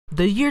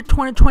The year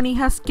 2020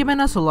 has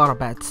given us a lot of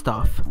bad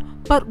stuff,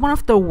 but one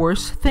of the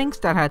worst things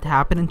that had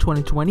happened in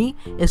 2020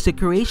 is the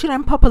creation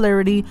and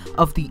popularity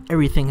of the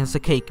everything is a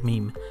cake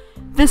meme.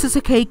 This is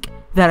a cake,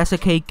 that is a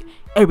cake,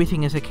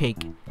 everything is a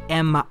cake.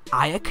 Am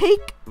I a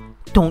cake?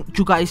 Don't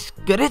you guys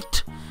get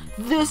it?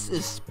 This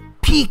is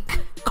peak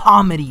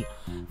comedy.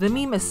 The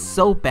meme is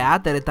so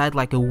bad that it died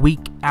like a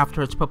week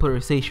after its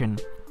popularization.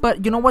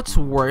 But you know what's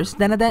worse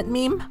than that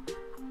meme?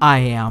 I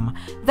am.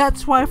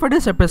 That's why for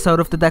this episode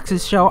of the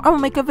DExus show, I will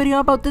make a video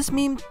about this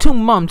meme 2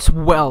 months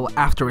well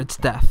after its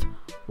death.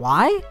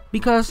 Why?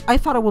 Because I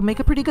thought it would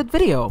make a pretty good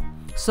video.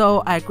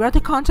 So I grabbed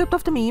the concept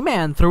of the meme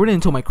and threw it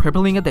into my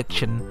crippling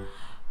addiction.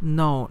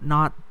 No,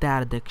 not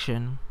that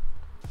addiction.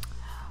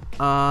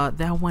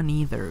 That one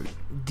either.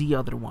 The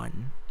other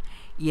one.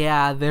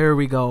 Yeah, there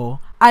we go.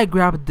 I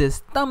grabbed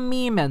this dumb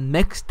meme and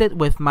mixed it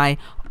with my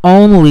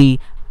only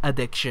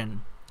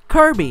addiction.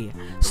 Kirby.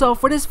 So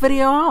for this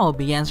video, I'll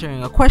be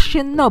answering a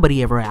question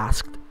nobody ever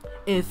asked.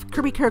 If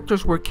Kirby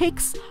characters were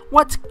cakes,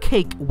 what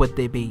cake would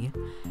they be?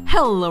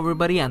 Hello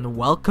everybody and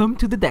welcome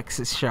to the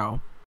DExus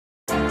show.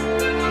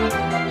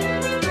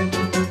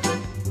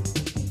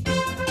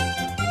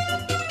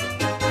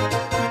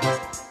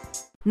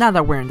 Now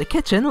that we're in the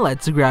kitchen,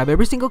 let's grab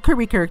every single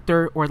Kirby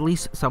character, or at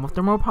least some of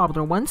the more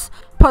popular ones,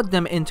 put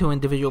them into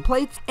individual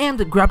plates,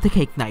 and grab the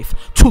cake knife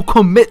to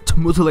commit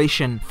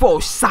mutilation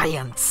for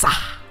science!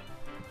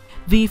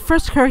 The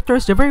first character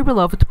is the very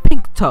beloved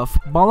Pink Tough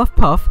Ball of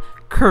Puff,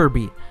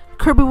 Kirby.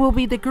 Kirby will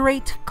be the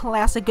great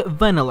classic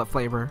vanilla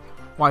flavor.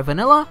 Why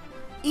vanilla?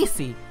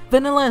 Easy.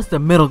 Vanilla is the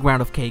middle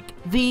ground of cake,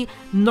 the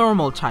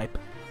normal type.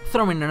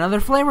 Throw in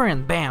another flavor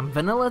and bam,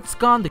 vanilla's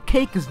gone, the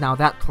cake is now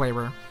that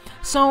flavor.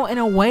 So in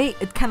a way,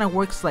 it kinda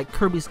works like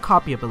Kirby's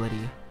copy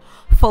ability.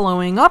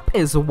 Following up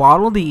is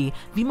Waddle Dee,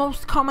 the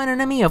most common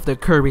enemy of the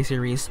Kirby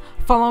series,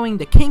 following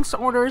the king's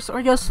orders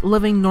or just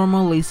living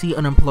normal, lazy,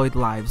 unemployed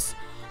lives.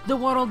 The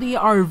Waddle Dee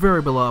are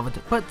very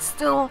beloved, but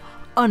still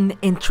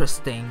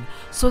uninteresting,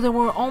 so they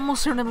will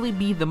almost certainly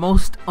be the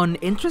most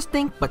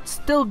uninteresting but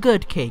still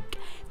good cake,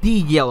 the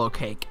yellow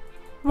cake.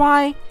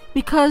 Why?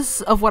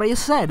 Because of what I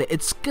said,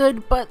 it's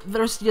good, but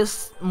there's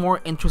just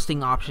more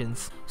interesting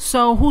options.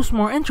 So who's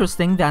more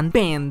interesting than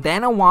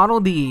Bandana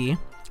Waddle Dee?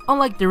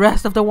 Unlike the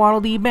rest of the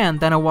Waddle Dee,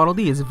 Bandana Waddle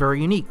Dee is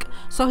very unique,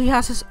 so he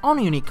has his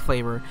own unique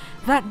flavor,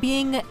 that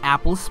being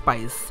apple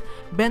spice.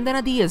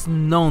 Bandana Dee is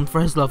known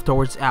for his love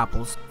towards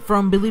apples,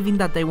 from believing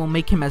that they will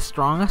make him as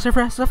strong as the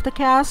rest of the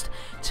cast,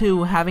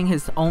 to having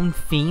his own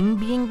theme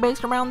being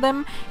based around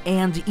them,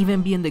 and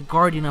even being the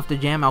guardian of the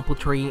jam apple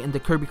tree in the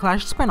Kirby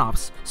Clash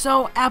spin-offs.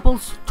 So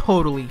apples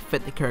totally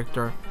fit the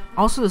character.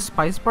 Also the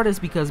spice part is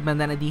because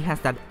Bandana Dee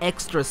has that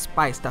extra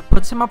spice that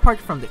puts him apart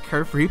from the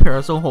carefree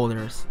parasol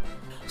holders.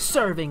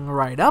 Serving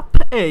right up,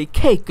 a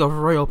cake of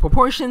royal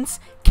proportions,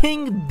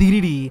 King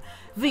Dedede,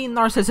 the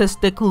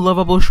narcissistic,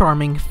 lovable,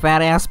 charming,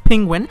 fat-ass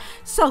penguin,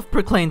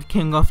 self-proclaimed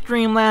king of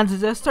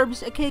dreamlands,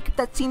 serves a cake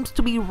that seems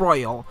to be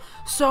royal.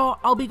 So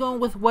I'll be going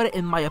with what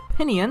in my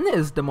opinion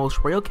is the most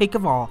royal cake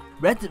of all,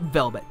 red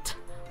velvet.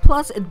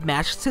 Plus it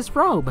matches his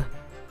robe.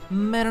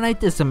 Meta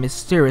Knight is a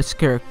mysterious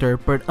character,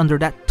 but under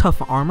that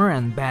tough armor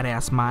and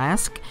badass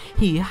mask,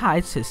 he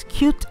hides his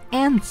cute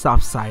and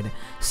soft side.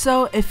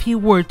 So if he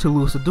were to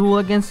lose a duel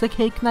against the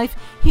cake knife,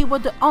 he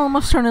would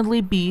almost certainly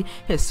be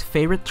his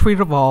favorite treat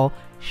of all,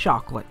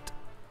 chocolate.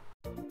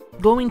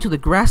 Going to the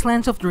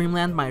grasslands of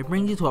Dreamland might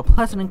bring you to a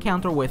pleasant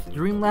encounter with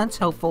Dreamland's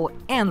helpful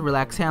and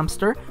relaxed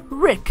hamster,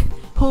 Rick,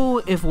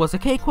 who, if was a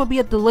cake, would be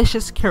a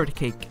delicious carrot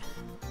cake.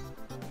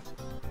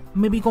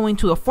 Maybe going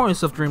to the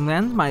forest of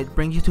Dreamland might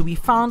bring you to be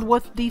found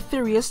with the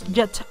furious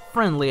yet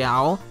friendly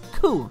owl,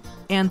 Coo.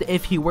 And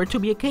if he were to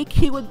be a cake,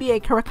 he would be a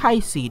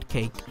karakai seed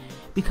cake,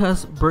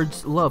 because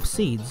birds love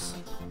seeds.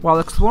 While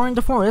exploring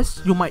the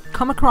forest, you might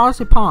come across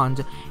a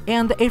pond,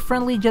 and a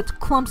friendly yet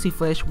clumsy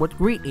fish would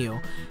greet you,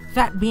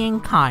 that being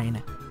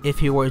Kine. If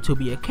he were to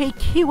be a cake,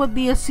 he would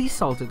be a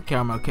sea-salted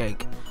caramel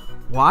cake.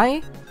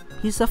 Why?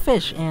 He's a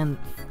fish, and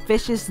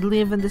fishes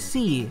live in the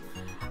sea.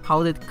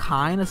 How did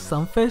Kine, a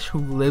sunfish who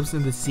lives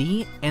in the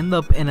sea, end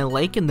up in a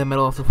lake in the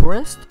middle of the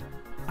forest?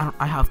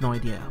 I have no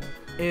idea.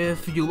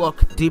 If you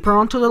look deeper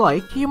onto the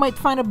lake, you might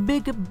find a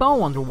big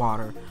bow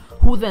underwater,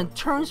 who then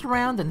turns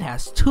around and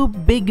has 2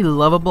 big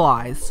lovable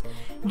eyes.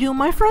 You,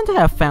 my friend,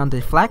 have found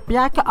a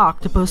flapjack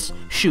octopus,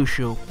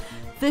 Shushu.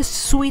 This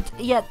sweet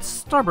yet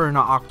stubborn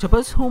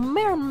octopus, who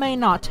may or may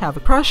not have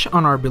a crush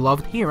on our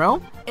beloved hero,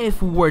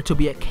 if were to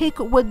be a cake,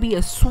 would be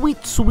a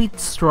sweet, sweet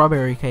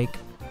strawberry cake.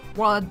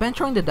 While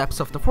adventuring the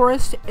depths of the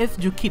forest,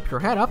 if you keep your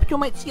head up, you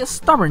might see a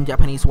stubborn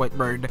Japanese white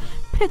bird,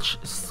 Pitch,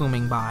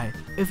 zooming by.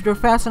 If you're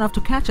fast enough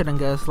to catch it and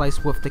get a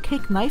slice with the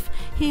cake knife,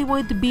 he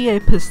would be a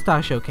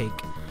pistachio cake.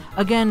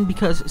 Again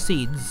because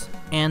seeds,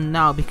 and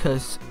now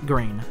because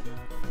grain.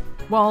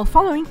 While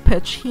following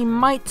Pitch, he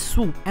might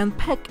swoop and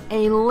peck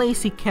a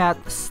lazy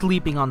cat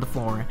sleeping on the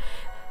floor,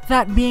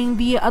 that being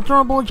the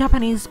adorable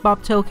Japanese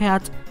bobtail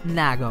cat,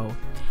 Nago.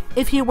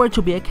 If he were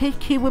to be a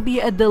cake, he would be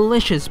a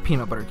delicious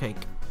peanut butter cake.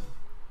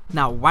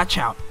 Now watch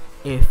out,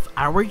 if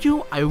I were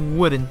you, I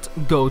wouldn't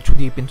go too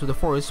deep into the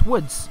forest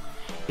woods.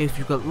 If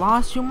you get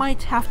lost, you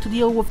might have to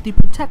deal with the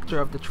protector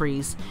of the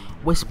trees,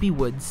 Wispy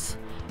Woods,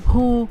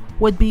 who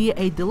would be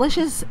a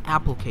delicious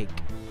apple cake.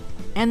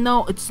 And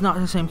no, it's not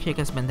the same cake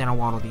as Bandana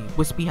Waddle-Dee.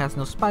 Wispy has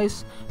no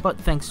spice, but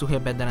thanks to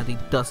him, Bandana Dee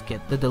does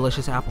get the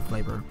delicious apple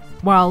flavor.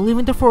 While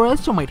leaving the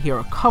forest, you might hear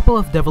a couple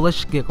of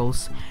devilish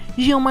giggles.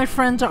 You, my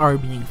friends, are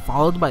being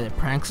followed by the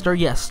prankster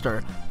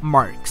Yester,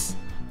 Marks.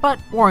 But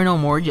worry no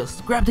more,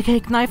 just grab the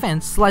cake knife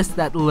and slice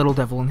that little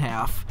devil in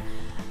half.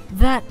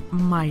 That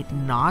might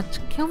not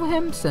kill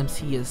him, since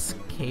he is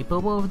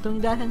capable of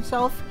doing that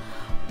himself,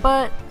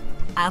 but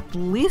at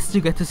least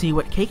you get to see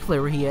what cake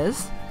flavor he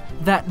is.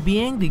 That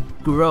being the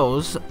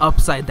gross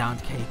upside down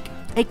cake.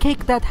 A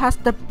cake that has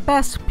the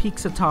best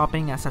pizza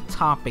topping as a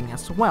topping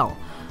as well.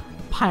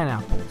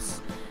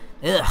 Pineapples.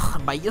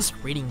 Ugh, by just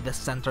reading this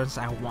sentence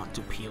I want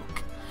to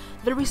puke.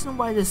 The reason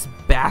why this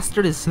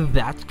bastard is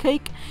that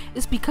cake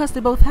is because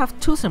they both have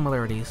two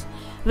similarities.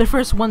 The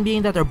first one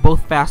being that they're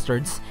both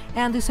bastards,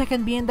 and the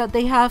second being that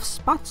they have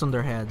spots on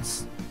their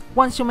heads.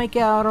 Once you make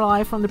it out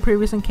alive from the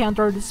previous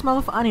encounter, the smell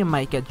of onion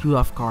might get you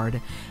off guard.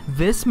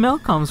 This smell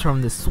comes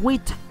from the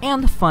sweet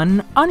and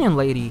fun Onion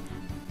Lady,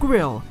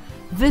 Grill.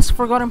 This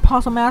forgotten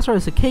puzzle master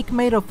is a cake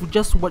made of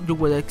just what you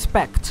would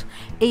expect,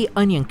 a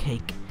onion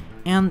cake.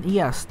 And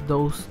yes,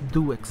 those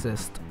do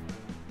exist.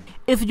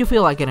 If you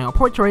feel like getting a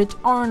portrait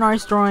or an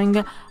art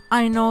drawing,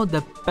 I know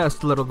the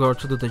best little girl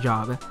to do the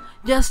job.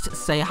 Just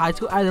say hi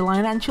to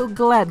Adeline and she'll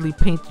gladly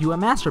paint you a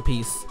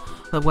masterpiece.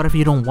 But what if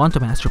you don't want a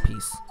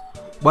masterpiece?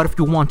 What if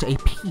you want a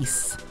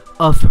piece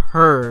of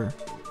her?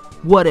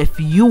 What if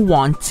you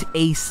want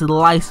a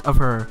slice of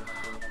her?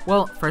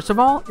 Well, first of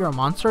all, you're a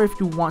monster if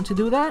you want to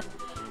do that.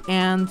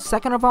 And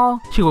second of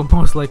all, she will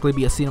most likely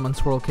be a cinnamon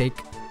swirl cake.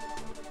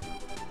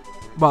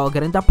 While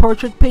getting that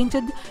portrait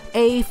painted,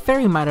 a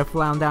fairy might have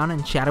flown down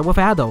and chatted with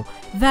Ado.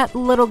 That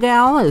little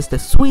gal is the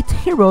sweet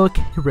heroic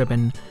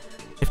ribbon.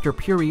 If you're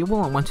pure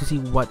evil and want to see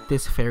what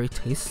this fairy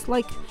tastes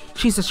like,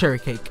 she's a cherry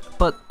cake.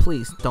 But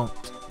please don't.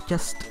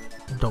 Just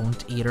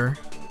don't eat her.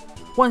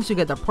 Once you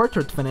get the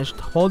portrait finished,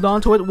 hold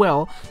on to it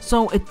well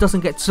so it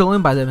doesn't get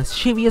stolen by the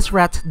mischievous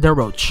rat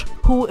Deroach,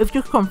 who, if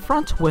you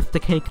confront with the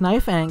cake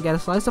knife and get a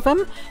slice of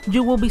him,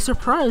 you will be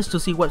surprised to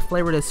see what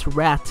flavor this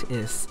rat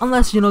is,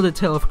 unless you know the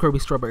tale of Kirby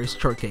Strawberry's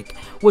shortcake,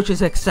 which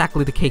is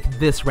exactly the cake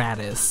this rat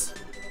is.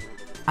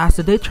 As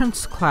the day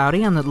turns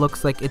cloudy and it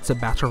looks like it's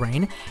about to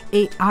rain,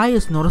 a eye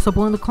is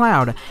noticeable in the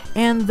cloud,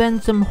 and then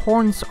some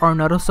horns are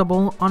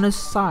noticeable on its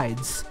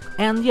sides.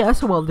 And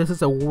yes, well, this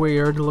is a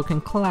weird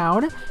looking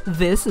cloud.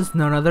 This is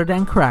none other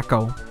than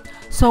Krakow.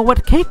 So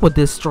what cake would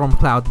this storm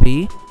cloud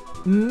be?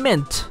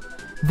 Mint!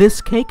 This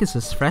cake is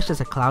as fresh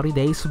as a cloudy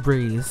day's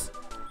breeze.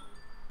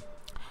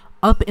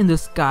 Up in the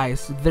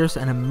skies, there's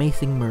an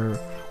amazing mirror,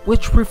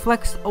 which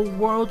reflects a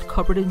world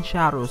covered in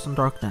shadows and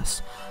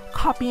darkness,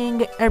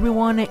 copying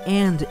everyone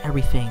and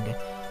everything,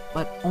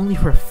 but only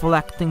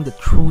reflecting the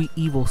true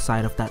evil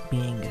side of that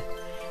being.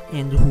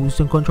 And who's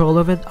in control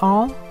of it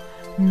all?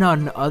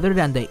 None other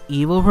than the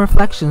evil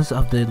reflections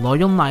of the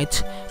loyal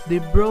knight, the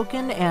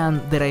broken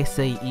and, did I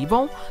say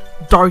evil?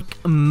 Dark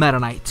Meta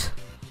Knight.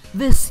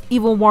 This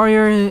evil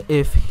warrior,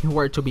 if he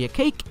were to be a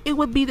cake, it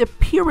would be the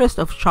purest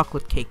of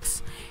chocolate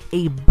cakes,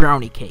 a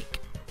brownie cake.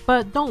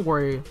 But don't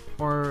worry,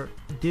 or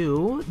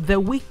do, the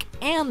weak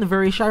and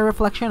very shy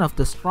reflection of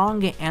the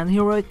strong and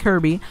heroic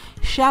Kirby,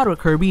 Shadow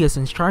Kirby, is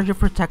in charge of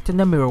protecting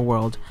the mirror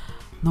world.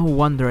 No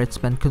wonder it's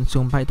been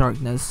consumed by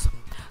darkness.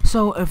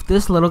 So if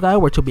this little guy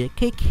were to be a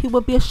cake, he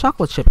would be a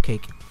chocolate chip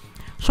cake,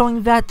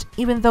 showing that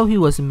even though he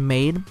was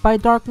made by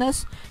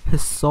darkness,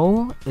 his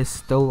soul is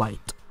still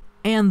light.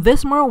 And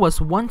this mirror was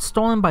once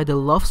stolen by the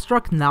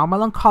love-struck, now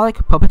melancholic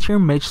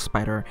puppeteer Mage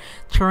Spider,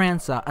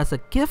 Taranza, as a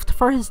gift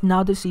for his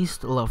now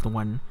deceased loved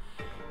one.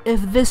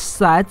 If this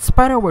sad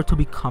spider were to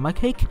become a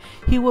cake,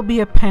 he would be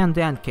a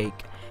pandan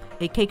cake,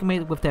 a cake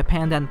made with the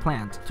pandan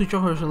plant, to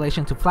show his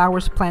relation to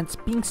flowers, plants,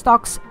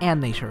 beanstalks,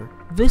 and nature.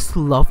 This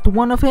loved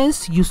one of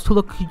his used to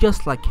look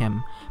just like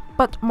him,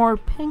 but more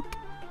pink,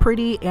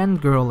 pretty,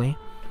 and girly.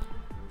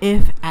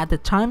 If at the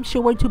time she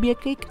were to be a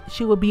cake,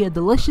 she would be a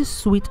delicious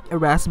sweet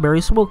raspberry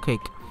swirl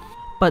cake.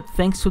 But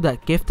thanks to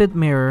that gifted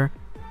mirror,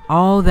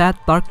 all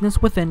that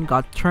darkness within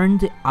got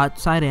turned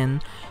outside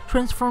in,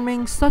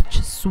 transforming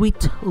such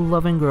sweet,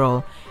 loving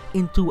girl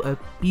into a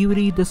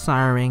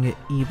beauty-desiring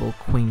evil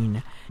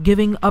queen,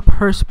 giving up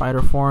her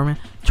spider form,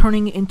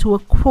 turning into a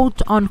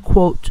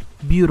quote-unquote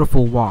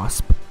beautiful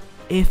wasp.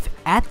 If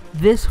at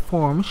this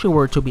form she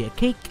were to be a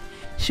cake,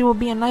 she would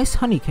be a nice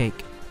honey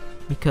cake,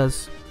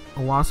 because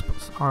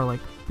wasps are like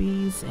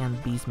bees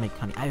and bees make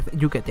honey.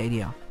 You get the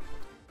idea.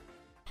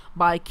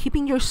 By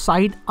keeping your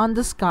sight on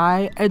the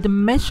sky, a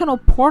dimensional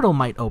portal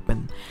might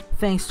open,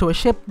 thanks to a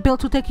ship built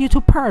to take you to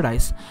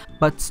paradise,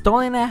 but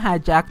stolen and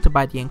hijacked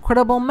by the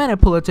incredible,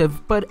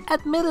 manipulative, but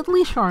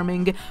admittedly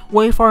charming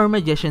Wayfarer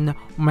magician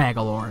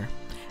Magalore.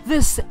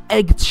 This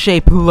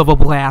egg-shaped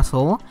lovable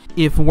asshole,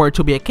 if were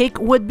to be a cake,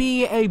 would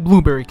be a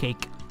blueberry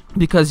cake,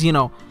 because you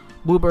know,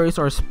 blueberries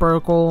are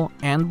sparkle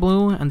and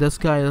blue, and this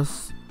guy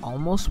is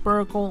almost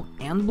sparkle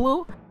and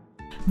blue.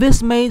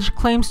 This mage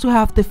claims to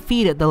have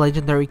defeated the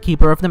legendary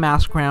keeper of the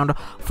Mask Ground,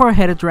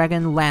 four-headed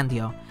dragon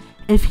Landia.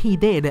 If he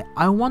did,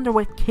 I wonder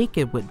what cake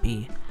it would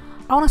be.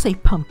 I wanna say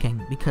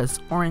pumpkin, because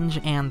orange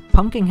and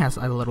pumpkin has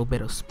a little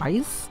bit of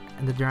spice,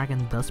 and the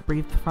dragon does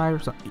breathe fire,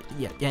 so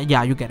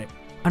yeah, you get it.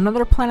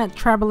 Another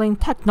planet-traveling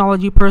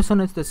technology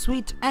person is the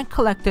sweet and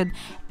collected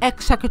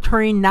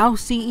ex-secretary, now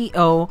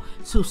CEO,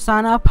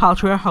 Susanna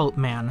Paltrow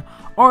Holtman,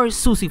 or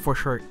Susie for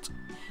short.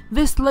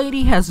 This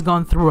lady has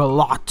gone through a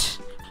lot.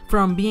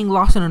 From being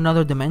lost in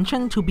another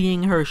dimension to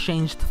being her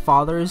changed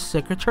father's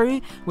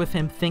secretary, with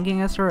him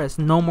thinking of her as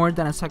no more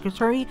than a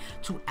secretary,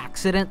 to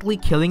accidentally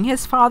killing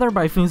his father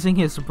by fusing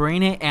his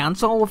brain and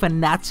soul with a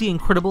Nazi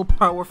incredible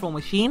powerful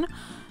machine.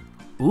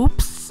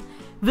 Oops.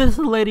 This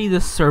lady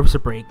deserves a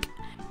break.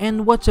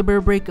 And what's a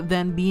better break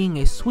than being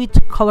a sweet,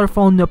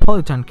 colorful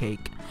Neapolitan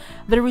cake?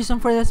 The reason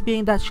for this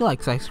being that she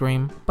likes ice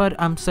cream, but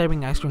I'm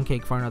saving ice cream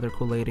cake for another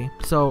cool lady,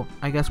 so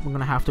I guess we're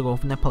gonna have to go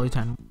with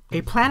Neapolitan.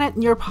 A planet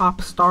near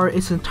Pop Star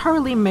is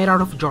entirely made out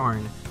of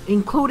yarn,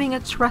 including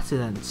its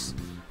residents.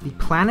 The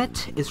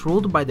planet is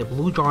ruled by the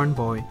blue yarn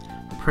boy,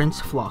 Prince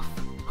Fluff,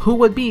 who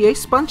would be a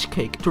sponge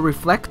cake to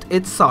reflect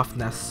its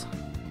softness.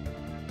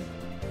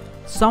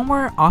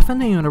 Somewhere off in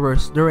the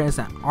universe, there is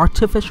an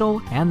artificial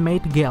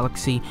handmade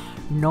galaxy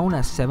known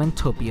as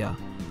Sectonia.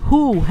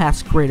 Who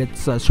has created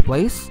such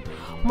place?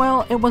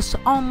 Well, it was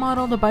all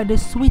modeled by the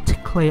sweet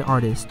clay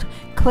artist,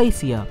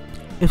 Claysia.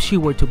 If she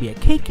were to be a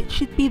cake,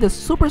 she'd be the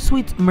super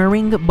sweet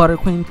meringue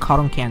buttercream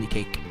cotton candy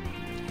cake.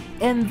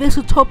 And this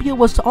utopia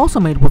was also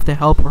made with the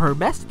help of her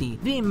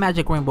bestie, the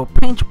magic rainbow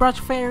paintbrush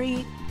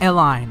fairy,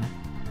 Eline,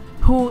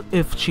 who,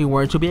 if she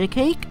were to be a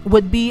cake,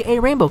 would be a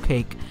rainbow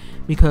cake,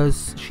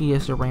 because she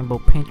is a rainbow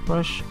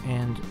paintbrush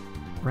and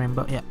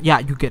rainbow, yeah,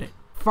 you get it.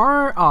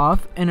 Far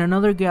off, in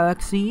another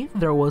galaxy,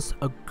 there was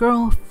a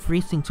girl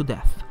freezing to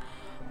death.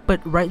 But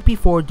right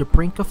before the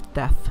brink of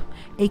death,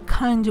 a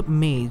kind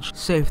mage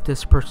saved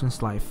this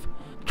person's life,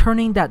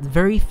 turning that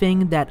very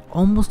thing that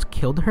almost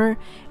killed her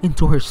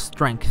into her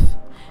strength.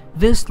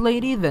 This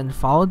lady then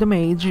followed the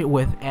mage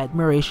with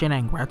admiration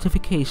and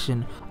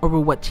gratification over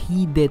what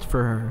he did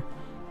for her.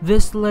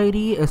 This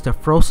lady is the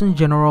frozen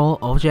general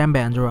of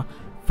Jambandra,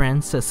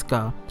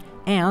 Francisca,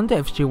 and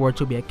if she were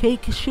to be a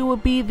cake, she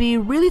would be the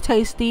really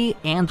tasty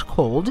and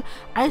cold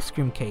ice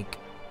cream cake.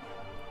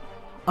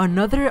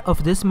 Another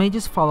of this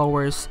mage's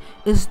followers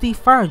is the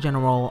fire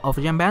general of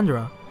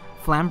Jambandra,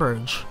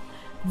 Flamberge.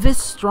 This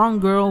strong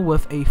girl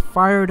with a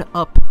fired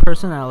up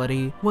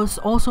personality was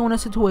also in a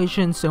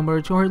situation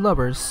similar to her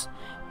lovers,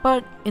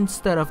 but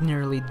instead of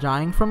nearly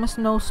dying from a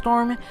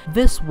snowstorm,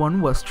 this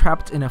one was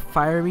trapped in a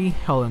fiery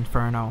hell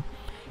inferno.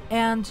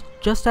 And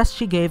just as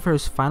she gave her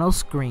final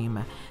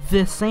scream,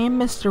 the same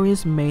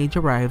mysterious mage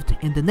arrived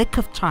in the nick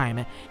of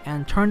time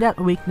and turned that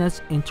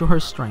weakness into her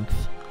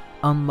strength,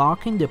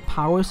 unlocking the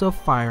powers of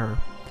fire.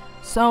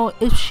 So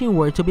if she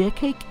were to be a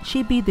cake,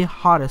 she'd be the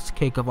hottest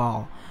cake of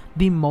all,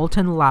 the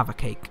molten lava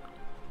cake.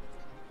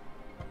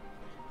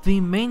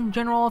 The main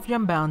general of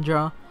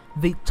Jambandra,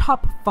 the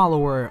top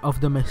follower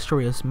of the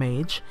mysterious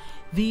mage,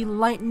 the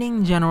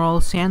lightning general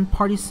Sand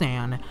Party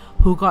San,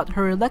 who got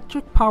her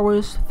electric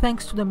powers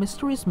thanks to the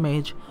mysterious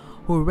mage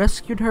who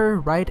rescued her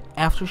right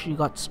after she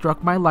got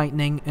struck by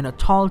lightning in a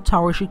tall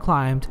tower she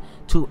climbed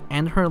to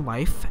end her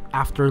life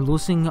after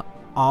losing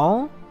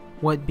all,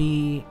 would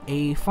be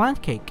a flan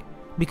cake,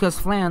 because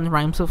flan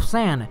rhymes with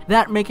san,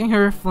 that making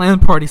her Flan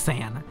Party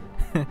San.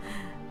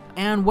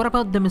 And what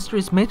about the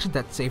mysterious mage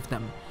that saved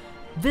them?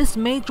 This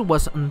mage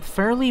was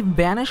unfairly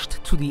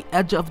banished to the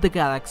edge of the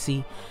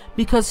galaxy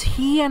because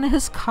he and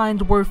his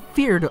kind were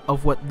feared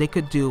of what they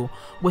could do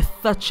with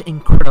such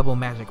incredible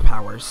magic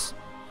powers.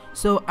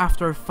 So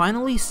after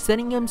finally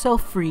setting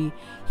himself free,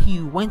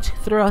 he went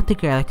throughout the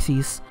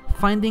galaxies,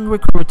 finding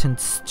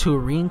recruitants to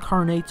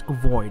reincarnate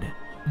Void,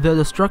 the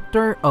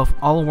destructor of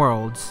all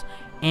worlds,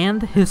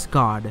 and his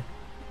god.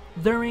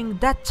 During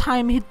that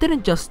time, he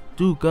didn't just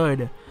do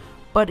good,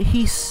 but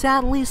he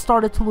sadly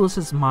started to lose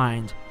his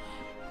mind,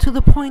 to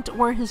the point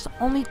where his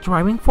only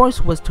driving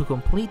force was to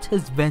complete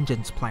his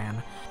vengeance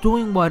plan,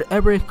 doing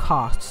whatever it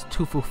costs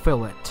to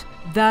fulfill it.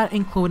 That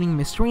including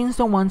mistreating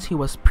the ones he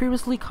was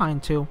previously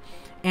kind to,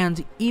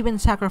 and even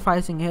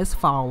sacrificing his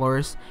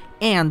followers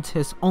and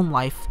his own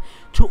life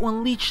to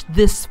unleash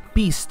this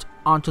beast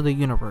onto the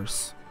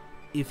universe.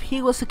 If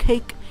he was a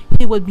cake,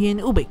 he would be an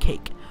ube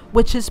cake,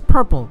 which is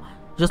purple,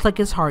 just like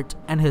his heart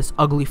and his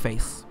ugly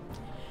face.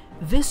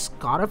 This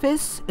god of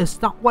his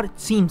is not what it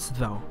seems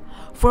though,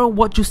 for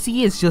what you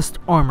see is just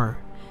armor.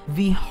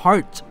 The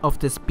heart of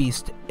this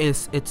beast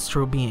is its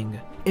true being.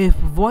 If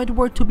Void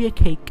were to be a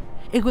cake,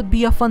 it would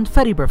be a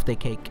Funfetti birthday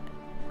cake,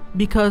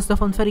 because the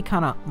Funfetti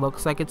kinda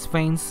looks like its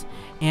veins,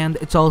 and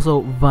it's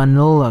also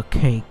vanilla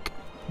cake,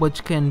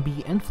 which can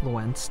be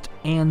influenced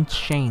and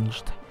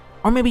changed.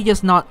 Or maybe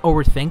just not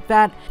overthink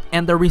that,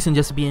 and the reason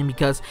just being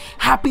because,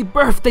 happy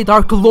birthday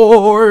Dark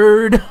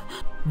Lord!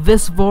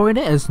 This Void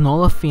is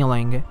null of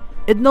feeling.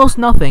 It knows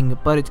nothing,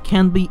 but it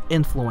can be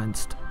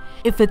influenced.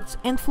 If it's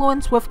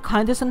influenced with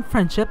kindness and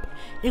friendship,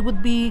 it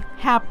would be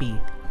happy,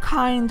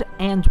 kind,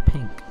 and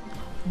pink.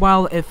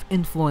 while if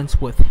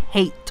influenced with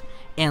hate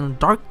and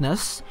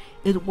darkness,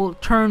 it will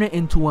turn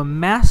into a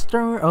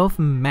master of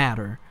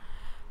matter.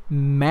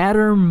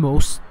 Matter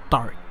most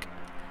dark.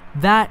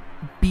 That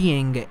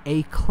being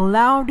a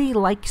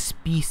cloudy-like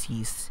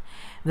species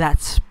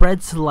that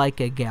spreads like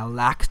a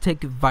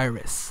galactic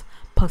virus,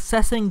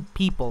 possessing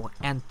people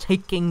and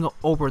taking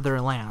over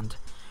their land,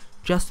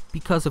 just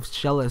because it's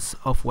jealous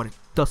of what it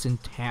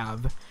doesn't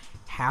have,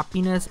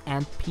 happiness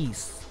and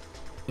peace.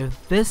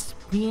 If this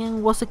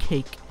being was a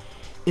cake,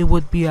 it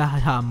would be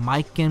a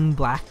Jamaican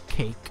black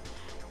cake.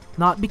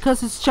 Not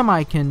because it's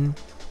Jamaican,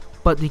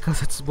 but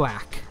because it's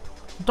black.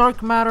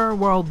 Dark matter,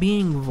 while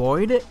being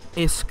void,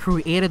 is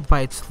created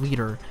by its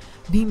leader,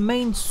 the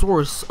main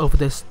source of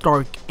this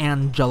dark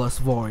and jealous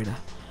void.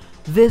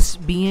 This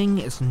being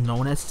is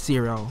known as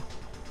Zero,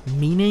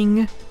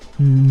 meaning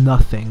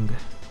nothing.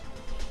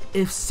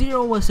 If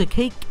Zero was a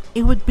cake,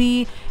 it would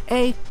be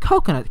a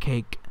coconut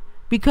cake,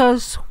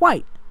 because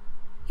white.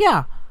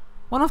 Yeah,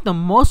 one of the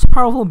most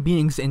powerful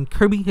beings in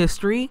Kirby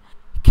history,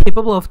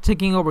 capable of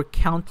taking over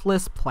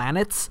countless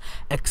planets,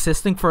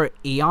 existing for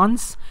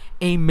eons,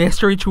 a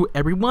mystery to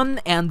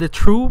everyone, and the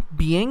true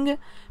being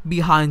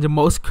behind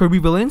most Kirby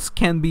villains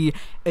can be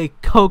a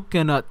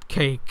coconut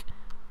cake.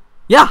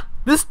 Yeah,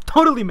 this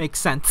totally makes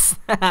sense.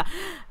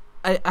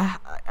 I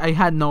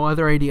had no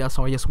other idea,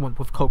 so I just went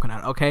with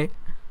coconut, okay?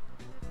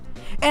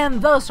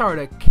 And those are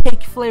the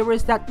cake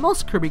flavors that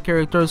most Kirby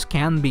characters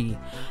can be.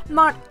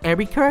 Not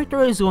every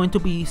character is going to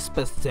be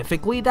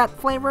specifically that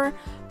flavor,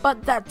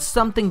 but that's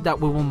something that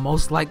we will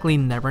most likely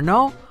never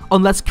know.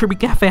 Unless Kirby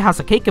Cafe has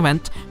a cake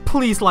event,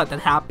 please let that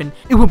happen.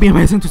 It would be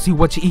amazing to see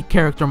what each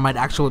character might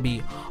actually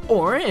be.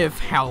 Or if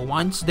Hell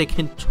wants, they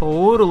can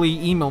totally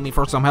email me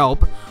for some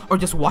help. Or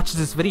just watch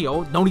this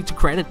video, no need to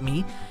credit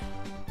me.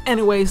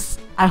 Anyways,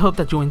 I hope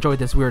that you enjoyed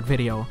this weird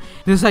video.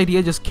 This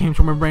idea just came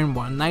to my brain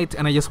one night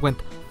and I just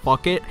went,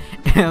 fuck it,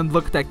 and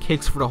looked at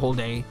cakes for the whole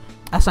day,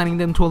 assigning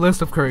them to a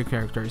list of Kirby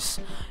characters.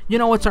 You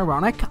know what's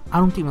ironic? I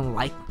don't even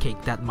like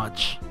cake that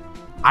much.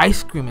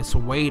 Ice cream is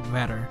way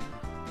better.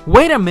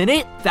 Wait a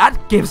minute,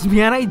 that gives me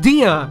an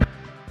idea!